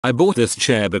I bought this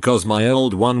chair because my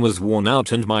old one was worn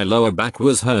out and my lower back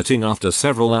was hurting after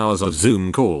several hours of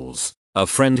Zoom calls. A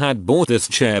friend had bought this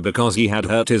chair because he had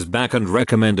hurt his back and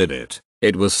recommended it.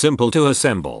 It was simple to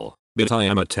assemble, but I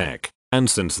am a tech, and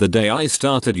since the day I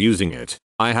started using it,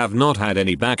 I have not had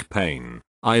any back pain.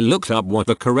 I looked up what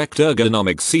the correct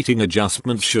ergonomic seating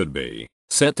adjustments should be,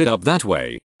 set it up that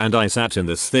way, and I sat in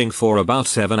this thing for about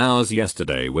 7 hours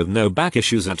yesterday with no back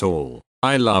issues at all.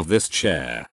 I love this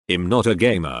chair. I'm not a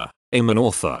gamer, I'm an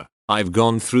author. I've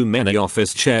gone through many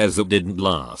office chairs that didn't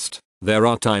last. There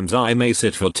are times I may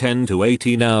sit for 10 to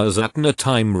 18 hours at a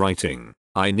time writing.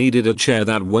 I needed a chair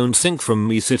that won't sink from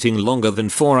me sitting longer than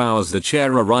 4 hours. The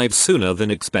chair arrived sooner than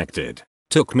expected.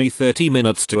 Took me 30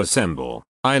 minutes to assemble.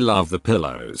 I love the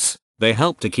pillows. They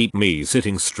help to keep me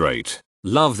sitting straight.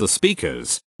 Love the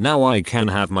speakers. Now I can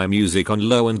have my music on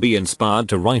low and be inspired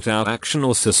to write out action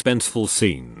or suspenseful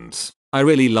scenes. I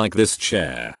really like this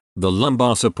chair. The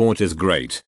lumbar support is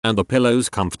great, and the pillow's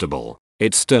comfortable.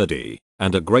 It's sturdy,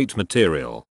 and a great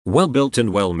material. Well built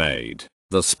and well made.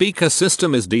 The speaker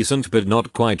system is decent but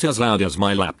not quite as loud as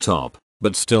my laptop,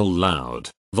 but still loud.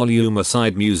 Volume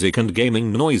aside, music and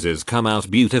gaming noises come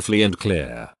out beautifully and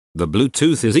clear. The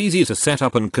Bluetooth is easy to set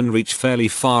up and can reach fairly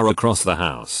far across the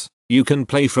house. You can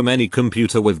play from any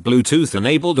computer with Bluetooth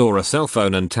enabled or a cell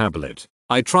phone and tablet.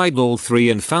 I tried all three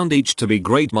and found each to be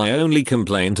great. My only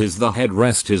complaint is the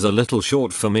headrest is a little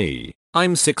short for me.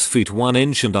 I'm 6 feet 1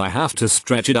 inch and I have to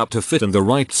stretch it up to fit in the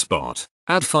right spot.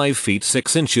 At 5 feet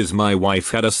 6 inches my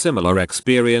wife had a similar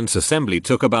experience. Assembly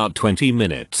took about 20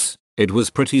 minutes. It was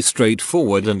pretty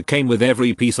straightforward and came with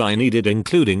every piece I needed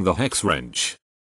including the hex wrench.